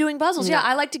like redoing puzzles. No. Yeah,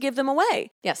 I like to give them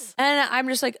away. Yes. And I'm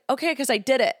just like, okay, because I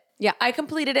did it. Yeah. I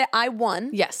completed it. I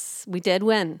won. Yes. We did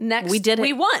win. Next, we did it.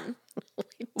 We won.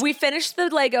 We finished the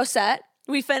Lego set.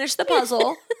 We finished the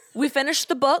puzzle. We finished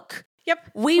the book.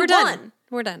 Yep. We We're won. done.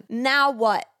 We're done. Now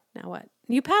what? Now what?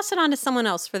 You pass it on to someone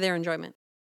else for their enjoyment.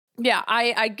 Yeah,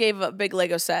 I gave a big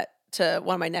Lego set to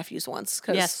one of my nephews once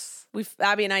because Yes.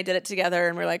 Abby and I did it together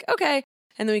and we're like, okay.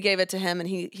 And then we gave it to him and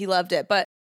he loved it. But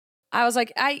I was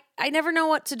like, I never know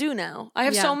what to do now. I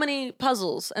have Yeah. so many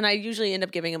puzzles and I usually end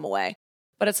up giving them away.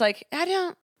 But it's like,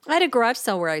 I I had a garage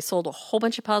sale where I sold a whole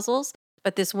bunch of puzzles,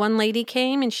 but this one lady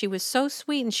came and she was so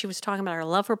sweet and she was talking about her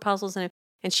love for puzzles and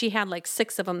she had like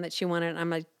 6 of them that she wanted. And I'm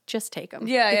like, just take them.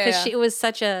 Yeah, yeah, because yeah. it was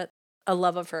such a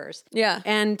love of hers. yeah.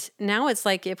 And now it's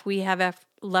like if we have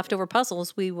leftover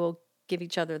puzzles, we will give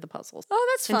each other the puzzles Oh,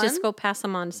 that's and fun. just go pass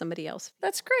them on to somebody else.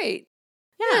 That's great.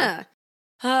 Yeah.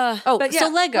 Oh, but so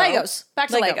Lego. Legos. Back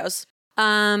to Lego.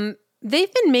 Legos.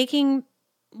 They've been making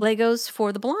Legos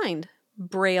for the blind,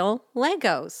 Braille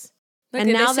Legos. Like, And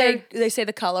did now they say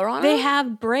the color on They it?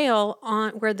 have Braille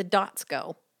on where the dots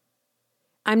go.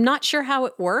 I'm not sure how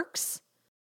it works.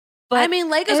 But I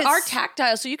mean, Legos are it's-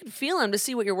 tactile, so you can feel them to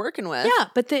see what you're working with. Yeah,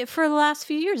 but for the last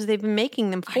few years, they've been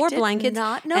making them for did blankets.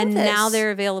 not know and now this.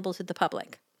 they're available to the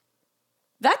public.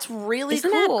 That's really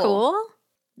Isn't cool. that cool?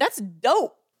 That's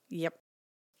dope. Yep.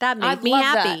 That made I me love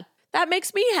happy. That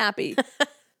makes me happy.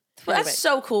 Anyway. That's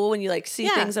so cool when you like see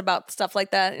Yeah. things about stuff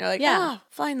like that and you're like, Yeah.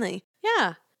 finally.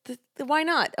 Yeah. Why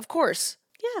not? Of course.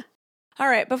 Yeah. All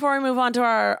right, before we move on to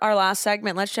our last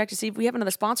segment, let's check to see if we have another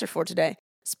sponsor for today.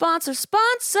 Sponsor.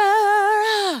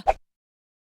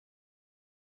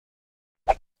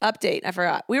 Update, I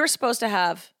forgot. We were supposed to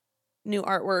have new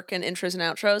artwork and intros and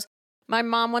outros. My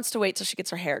mom wants to wait till she gets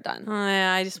her hair done. Oh,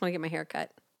 yeah, I just want to get my hair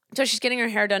cut. So she's getting her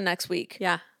hair done next week.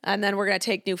 Yeah. And then we're going to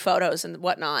take new photos and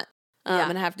whatnot Yeah.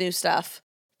 and have new stuff.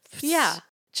 Yeah.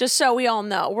 Just so we all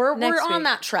know. We're Next on week.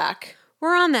 that track.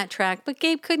 We're on that track, but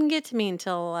Gabe couldn't get to me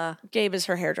until, Gabe is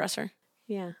her hairdresser.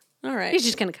 yeah. All right. He's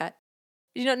just going to cut.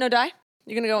 You don't no dye?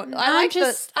 You're going to go. I I'm like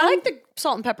just- I like the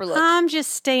salt and pepper look. I'm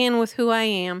just staying with who I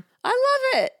am. I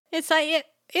love it. It's like,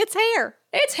 it's hair.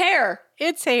 It's hair.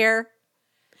 It's hair.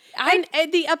 And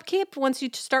the upkeep, once you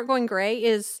start going gray,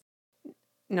 is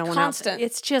no one else. Constant.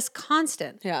 It's just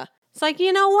constant. Yeah. It's like,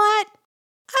 you know what?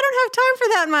 I don't have time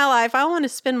for that in my life. I want to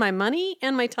spend my money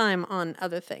and my time on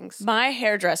other things. My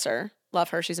hairdresser, love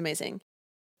her. She's amazing.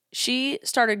 She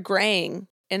started graying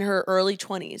in her early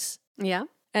 20s. Yeah.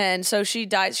 And so she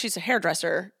dyes. She's a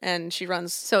hairdresser and she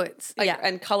runs So it's, like, yeah.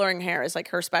 and coloring hair is like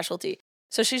her specialty.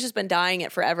 So she's just been dyeing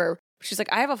it forever. She's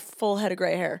like, I have a full head of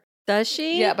gray hair. Does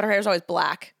she? Yeah, but her hair's always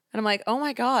black. And I'm like, oh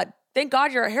my God, thank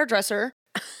God you're a hairdresser.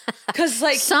 Because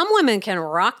like Some women can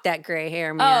rock that gray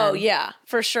hair, man. oh yeah,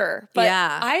 for sure. But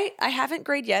Yeah. I haven't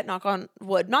grayed yet, knock on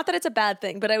wood. Not that it's a bad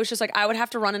thing, but I was just like, I would have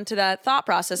to run into that thought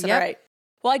process of, Yep. all right,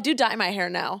 well, I do dye my hair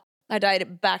now. I dyed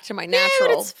it back to my but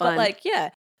natural. it's fun. But like, yeah.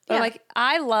 But Yeah. like,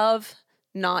 I love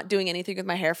not doing anything with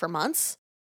my hair for months.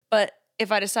 But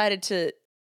if I decided to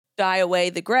dye away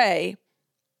the gray,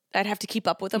 I'd have to keep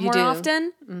up with it You more do.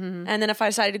 often. Mhm. And then if I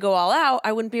decided to go all out,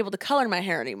 I wouldn't be able to color my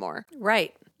hair anymore.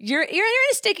 Right. You're in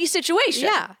a sticky situation.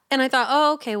 Yeah. And I thought,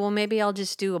 oh, okay, well, maybe I'll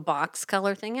just do a box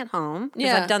color thing at home. Because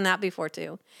Yeah. I've done that before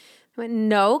too. I went,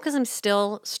 no, because I'm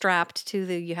still strapped to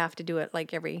you have to do it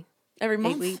like every Every 8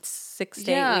 month. weeks, 6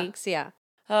 to Yeah. 8 weeks. Yeah.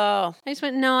 Oh, I just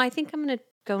went, no, I think I'm going to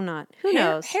go not. Who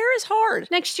knows? Hair is hard.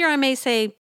 Next year, I may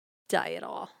say, dye it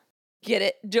all. Get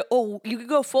it? You could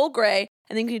go full gray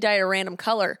and then you could dye it a random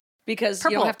color because you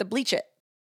Purple. don't have to bleach it.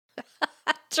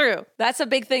 True. That's a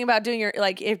big thing about doing your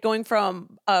like if going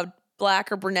from a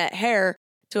black or brunette hair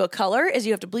to a color is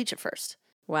you have to bleach it first.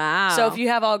 Wow. So if you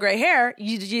have all gray hair,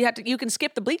 you can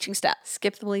skip the bleaching step.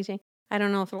 skip the bleaching, I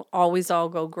don't know if it'll always all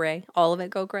go gray. All of it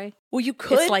go gray. Well, you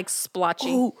could. It's like splotchy.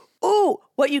 Ooh,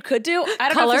 what you could do? I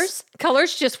don't know. If this-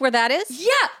 Colors, just where that is.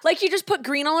 yeah, like you just put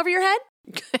green all over your head,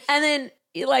 and then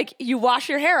you wash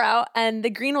your hair out, and the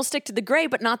green will stick to the gray,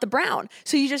 but not the brown.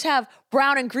 So you just have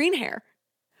brown and green hair.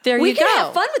 There We you can go.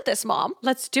 have fun with this, Mom.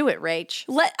 Let's do it, Rach.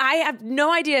 I have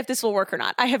no idea if this will work or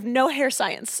not. I have no hair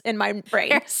science in my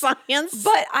brain. Hair science.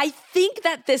 But I think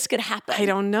that this could happen. I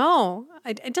don't know.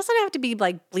 It doesn't have to be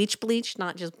like bleach,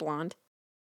 not just blonde.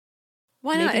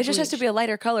 Why not? Maybe It just has to bleach. be a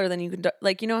lighter color than you can,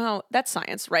 like, you know how that's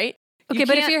science, right? You Okay,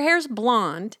 but if can't- your hair's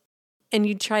blonde and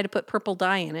you try to put purple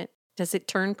dye in it, does it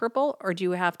turn purple or do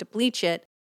you have to bleach it?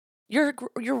 your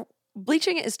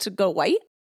bleaching it is to go white,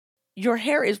 your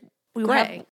hair is we have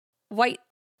Gray. white.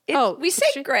 We say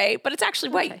should- gray, but it's actually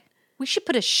white. Okay. We should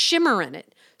put a shimmer in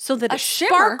it so that A it shimmer?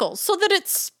 sparkles. So that it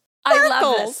sparkles. I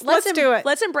love this. Let's do it.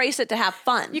 Let's embrace it to have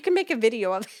fun. You can make a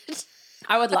video of it.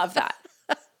 I would love that.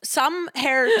 Some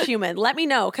hair human, let me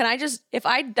know. Can I just, if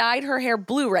I dyed her hair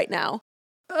blue right now,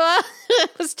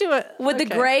 Let's do it. would the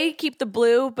Okay. gray keep the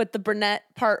blue, but the brunette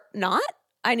part not?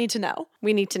 I need to know.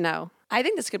 We need to know. I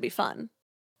think this could be fun.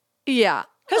 Yeah.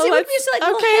 'Cause it would be like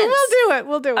little okay, hints. we'll do it.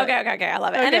 We'll do it. Okay. I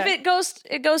love it. And if Okay.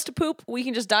 it goes to poop, we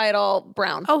can just dye it all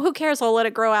brown. Oh, who cares? I'll let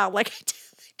it grow out like I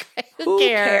did. Who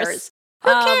cares? Who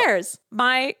cares?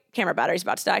 My camera battery's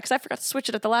about to die because I forgot to switch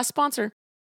it at the last sponsor.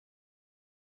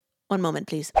 One moment,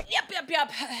 please. Yep.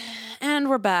 And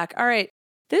we're back. All right.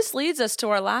 This leads us to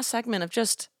our last segment of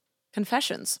just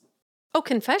confessions. Oh,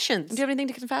 confessions. Do you have anything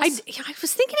to confess? I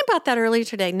was thinking about that earlier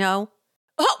today. No.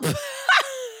 Oh.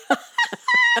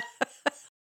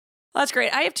 That's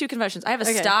great. I have 2 confessions. I have a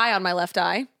Okay. sty on my left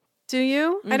eye. Do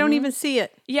you? I don't Mhm. even see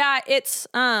it. Yeah, it's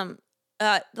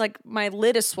like my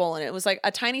lid is swollen. It was like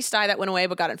a tiny sty that went away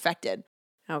but got infected.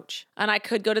 Ouch. And I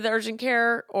could go to the urgent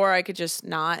care or I could just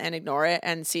not and ignore it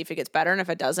and see if it gets better. And if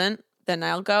it doesn't, then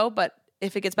I'll go. But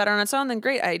if it gets better on its own, then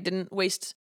great. I didn't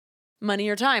waste money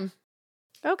or time.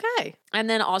 Okay. And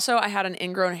then also I had an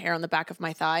ingrown hair on the back of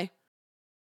my thigh.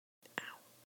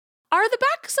 Are the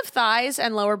backs of thighs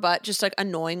and lower butt just like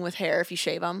annoying with hair if you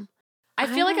shave them? I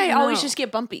feel like don't I always know. just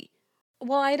get bumpy.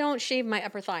 Well, I don't shave my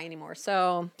upper thigh anymore,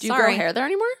 so Do you sorry. grow hair there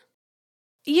anymore?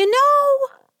 You know,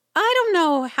 I don't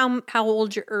know how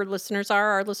old your listeners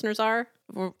are. Our listeners are.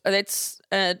 It's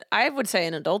I would say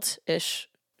an adult-ish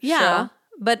Yeah, show.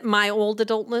 but my old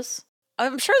adultness.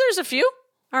 I'm sure there's a few.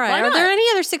 All right. Why Are there not? any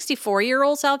other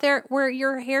 64-year-olds out there where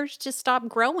your hair's just stopped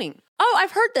growing? Oh,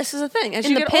 I've heard this is a thing. As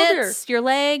In you the get pits, older, your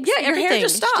legs, yeah, your hair everything.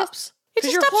 just stops. It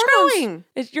 'Cause just your stops hormones-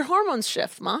 growing. Your hormones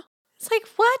shift, Ma. It's like,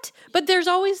 what? But there's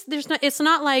not, it's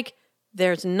not like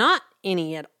there's not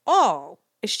any at all.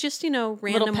 It's just, random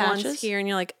ones patches? here. And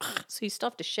you're like, ugh, so you still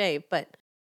have to shave. But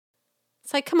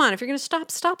it's like, come on, if you're going to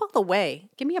stop all the way.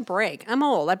 Give me a break. I'm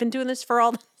old. I've been doing this for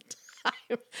all the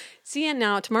time. See, and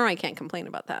now tomorrow I can't complain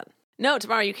about that. No,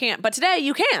 tomorrow you can't, but today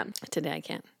you can. Today I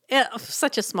can't.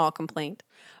 Such a small complaint.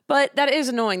 But that is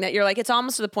annoying that you're like, it's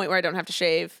almost to the point where I don't have to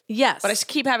shave. Yes. But I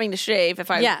keep having to shave if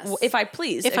I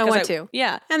please. If I 'cause want to.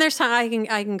 Yeah. And there's time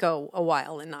I can go a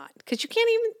while and not. Because you can't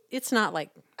even, it's not like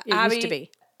it Abby, used to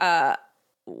be.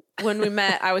 When we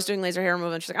met, I was doing laser hair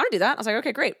removal and she's like, I want to do that. I was like,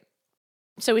 okay, great.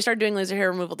 So we started doing laser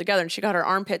hair removal together and she got her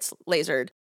armpits lasered.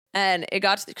 And it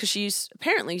got to, because she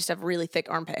apparently used to have really thick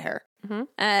armpit hair. Mhm.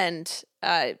 And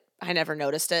I never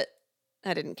noticed it.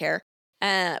 I didn't care.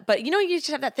 But you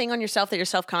just have that thing on yourself that you're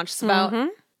self-conscious about. Mhm.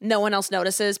 No one else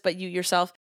notices but you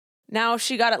yourself. Now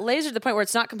she got it lasered to the point where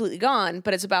it's not completely gone,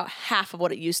 but it's about half of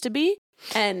what it used to be.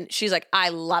 And she's like, I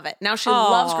love it. Now she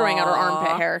loves growing out her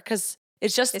armpit Aw. hair because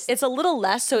It's just, it's a little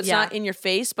less, so it's Yeah. not in your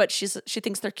face, but she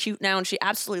thinks they're cute now and she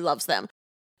absolutely loves them.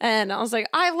 And I was like,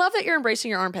 I love that you're embracing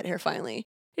your armpit hair finally.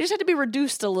 It just had to be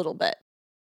reduced a little bit.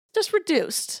 Just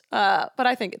reduced. But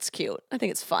I think it's cute. I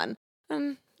think it's fun.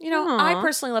 And, I Aw.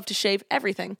 personally love to shave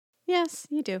everything Yes,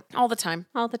 you do. all the time.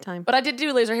 All the time. But I did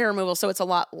do laser hair removal, so it's a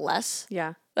lot less.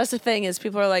 Yeah. That's the thing is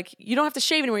people are like, you don't have to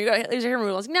shave anymore. You got laser hair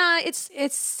removal. I was like, nah,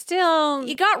 It's still...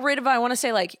 you got rid of, I want to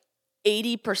say like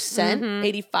 80%, Mhm.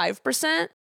 85%.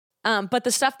 But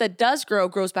the stuff that does grow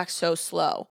grows back so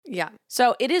slow. Yeah.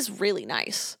 So it is really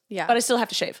nice. Yeah. But I still have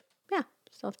to shave. Yeah.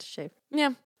 Still have to shave.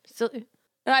 Yeah. Still...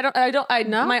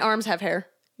 No? My arms have hair.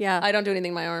 Yeah. I don't do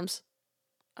anything with my arms.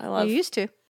 I You used to.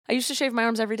 used to shave my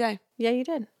arms every day. Yeah, you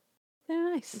did.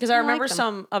 They're nice. Because I remember like them.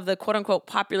 some of the quote unquote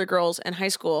popular girls in high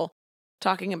school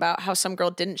talking about how some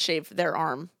girl didn't shave her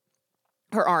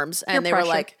arms. And Peer they were pressure.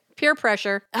 like, Peer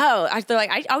pressure. they're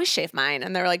like, I always shave mine.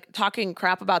 And they're like talking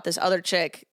crap about this other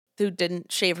chick who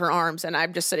didn't shave her arms. And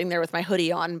I'm just sitting there with my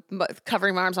hoodie on,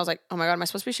 covering my arms. I was like, oh my God, am I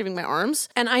supposed to be shaving my arms?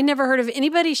 And I never heard of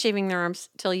anybody shaving their arms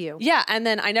till you. Yeah. And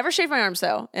then I never shaved my arms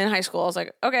though in high school. I was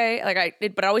like, okay,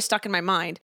 but it always stuck in my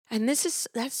mind. And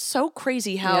that's so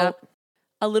crazy how Yep.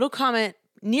 a little comment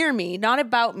near me, not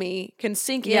about me, can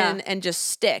sink Yeah. in and just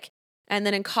stick. And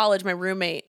then in college, my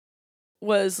roommate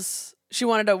she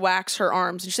wanted to wax her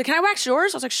arms. And she's like, can I wax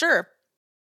yours? I was like, sure.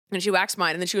 And she waxed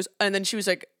mine. And then she was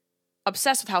like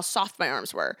obsessed with how soft my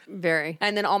arms were. Very.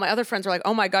 And then all my other friends were like,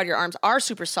 oh my God, your arms are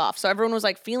super soft. So everyone was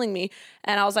like feeling me.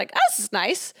 And I was like, oh, this is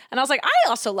nice. And I was like, I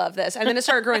also love this. And then it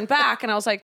started growing back. And I was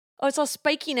like, oh, it's all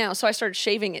spiky now. So I started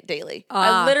shaving it daily.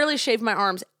 I literally shaved my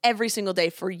arms every single day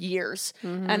for years.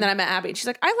 Mm-hmm. And then I met Abby and she's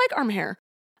like, I like arm hair.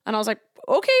 And I was like,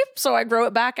 okay. So I grow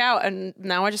it back out and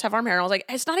now I just have arm hair. And I was like,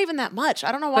 it's not even that much.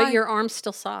 I don't know why. But your arm's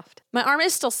still soft. My arm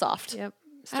is still soft. Yep.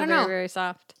 Still don't very, know. very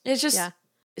soft. It's just Yeah.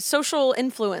 social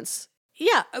influence.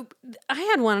 Yeah. I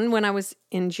had one when I was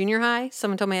in junior high.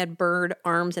 Someone told me I had bird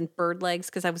arms and bird legs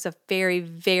because I was a very,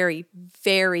 very,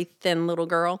 very thin little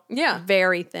girl. Yeah.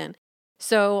 Very thin.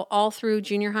 So all through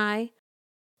junior high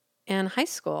and high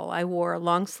school, I wore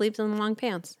long sleeves and long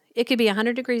pants. It could be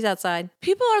 100 degrees outside,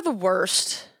 People are the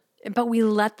worst. but we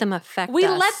let them affect We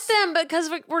us. let them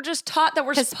because we're just taught that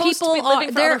we're 'Cause supposed to be people are- living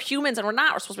for they're- other humans and we're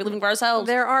not. We're supposed to be living for ourselves.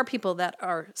 There are people that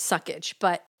are suckage,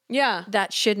 but Yeah.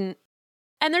 that shouldn't.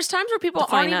 And there's times where people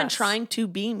Define aren't even us. trying to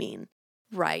be mean.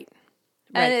 Right.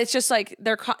 And it's just like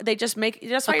they just make,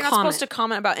 that's why A you're not supposed to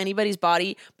comment about anybody's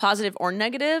body, positive or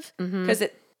negative, because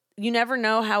you never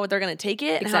know how they're going to take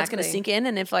it and how it's going to Exactly. sink in.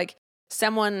 And if like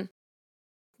someone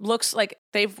looks like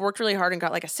they've worked really hard and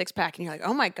got like a six pack and you're like,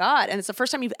 oh my God. And it's the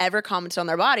first time you've ever commented on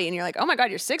their body and you're like, oh my God,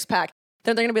 your six pack.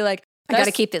 Then they're going to be like, I got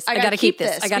to keep this. I got to keep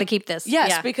this. I got to keep this. Yes,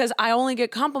 Yeah. because I only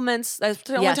get compliments. That's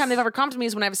the only Yes. time they've ever complimented me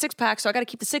is when I have a six pack. So I got to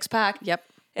keep the six pack. Yep.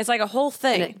 It's like a whole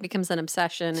thing. And it becomes an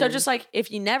obsession. So and- just like if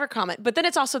you never comment, but then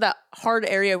it's also that hard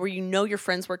area where you know your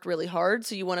friends worked really hard.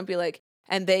 So you want to be like,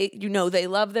 and they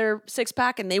love their six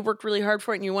pack and they worked really hard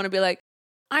for it. And you want to be like,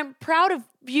 I'm proud of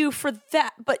you for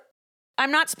that, but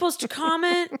I'm not supposed to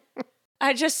comment.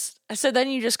 So then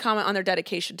you just comment on their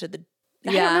dedication to the,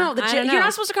 I Yeah, don't know. I don't You're know.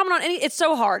 not supposed to comment on any, it's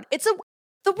so hard.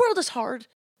 The world is hard.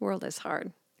 world is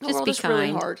hard. The Just world be is kind.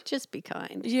 really hard. Just be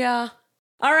kind. Yeah.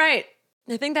 All right.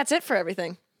 I think that's it for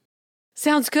everything.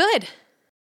 Sounds good.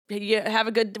 You have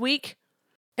a good week.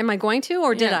 Am I going to,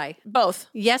 or did Yeah. I? Both.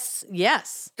 Yes.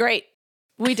 Yes. Great.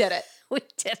 We did it. We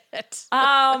did it.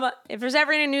 If there's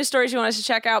ever any news stories you want us to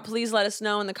check out, please let us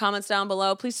know in the comments down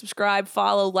below. Please subscribe,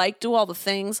 follow, like, do all the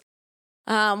things.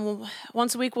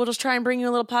 Once a week, we'll just try and bring you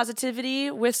a little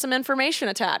positivity with some information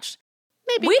attached.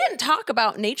 Maybe. We didn't talk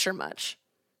about nature much.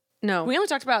 No. We only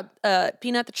talked about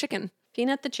Peanut the chicken.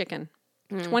 Peanut the chicken.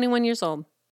 21 years old.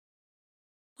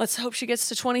 Let's hope she gets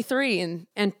to 23 and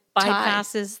And Ty.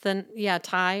 bypasses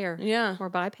tie or yeah, or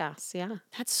bypass. Yeah.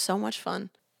 that's so much fun.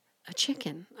 A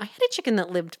chicken. I had a chicken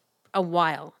that lived a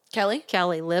while. Kelly?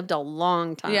 Kelly lived a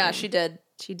long time. Yeah, she did.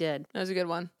 She did. That was a good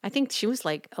one. I think she was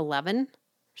like 11 or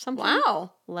something.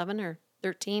 Wow. 11 or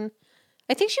 13.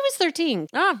 I think she was 13.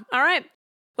 Oh, all right.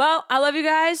 Well, I love you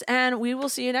guys, and we will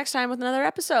see you next time with another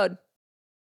episode.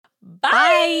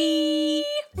 Bye.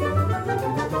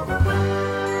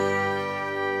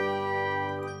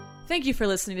 Thank you for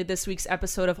listening to this week's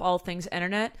episode of All Things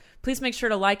Internet. Please make sure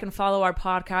to like and follow our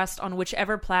podcast on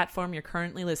whichever platform you're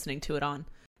currently listening to it on.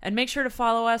 And make sure to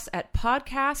follow us at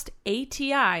Podcast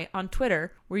ATI on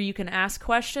Twitter, where you can ask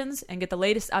questions and get the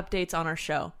latest updates on our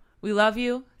show. We love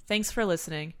you. Thanks for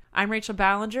listening. I'm Rachel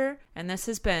Ballinger, and this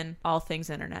has been All Things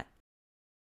Internet.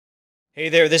 Hey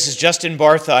there, this is Justin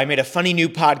Bartha. I made a funny new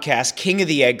podcast, King of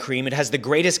the Egg Cream. It has the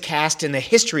greatest cast in the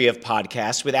history of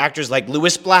podcasts with actors like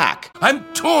Louis Black. I'm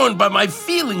torn by my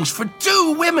feelings for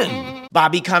two women.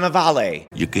 Bobby Cannavale.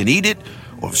 You can eat it,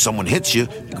 or if someone hits you,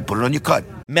 you can put it on your cut.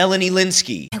 Melanie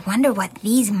Linsky. I wonder what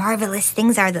these marvelous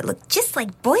things are that look just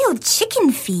like boiled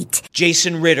chicken feet.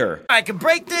 Jason Ritter. I can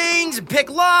break things and pick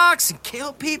locks and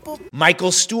kill people.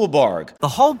 Michael Stuhlbarg. The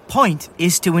whole point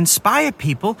is to inspire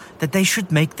people that they should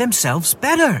make themselves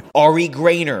better. Ari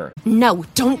Grainer. No,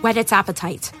 don't whet its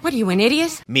appetite. What are you, an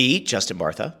idiot? Me, Justin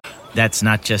Bartha. That's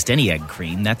not just any egg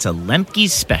cream, that's a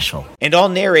Lemke's special. And all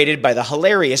narrated by the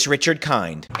hilarious Richard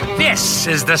Kind. This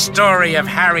is the story of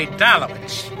Harry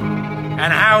Dalowitz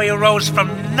and how he rose from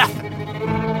nothing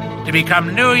to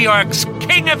become New York's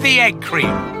King of the Egg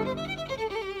Cream.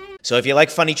 So if you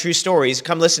like funny true stories,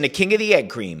 come listen to King of the Egg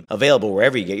Cream, available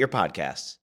wherever you get your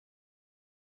podcasts.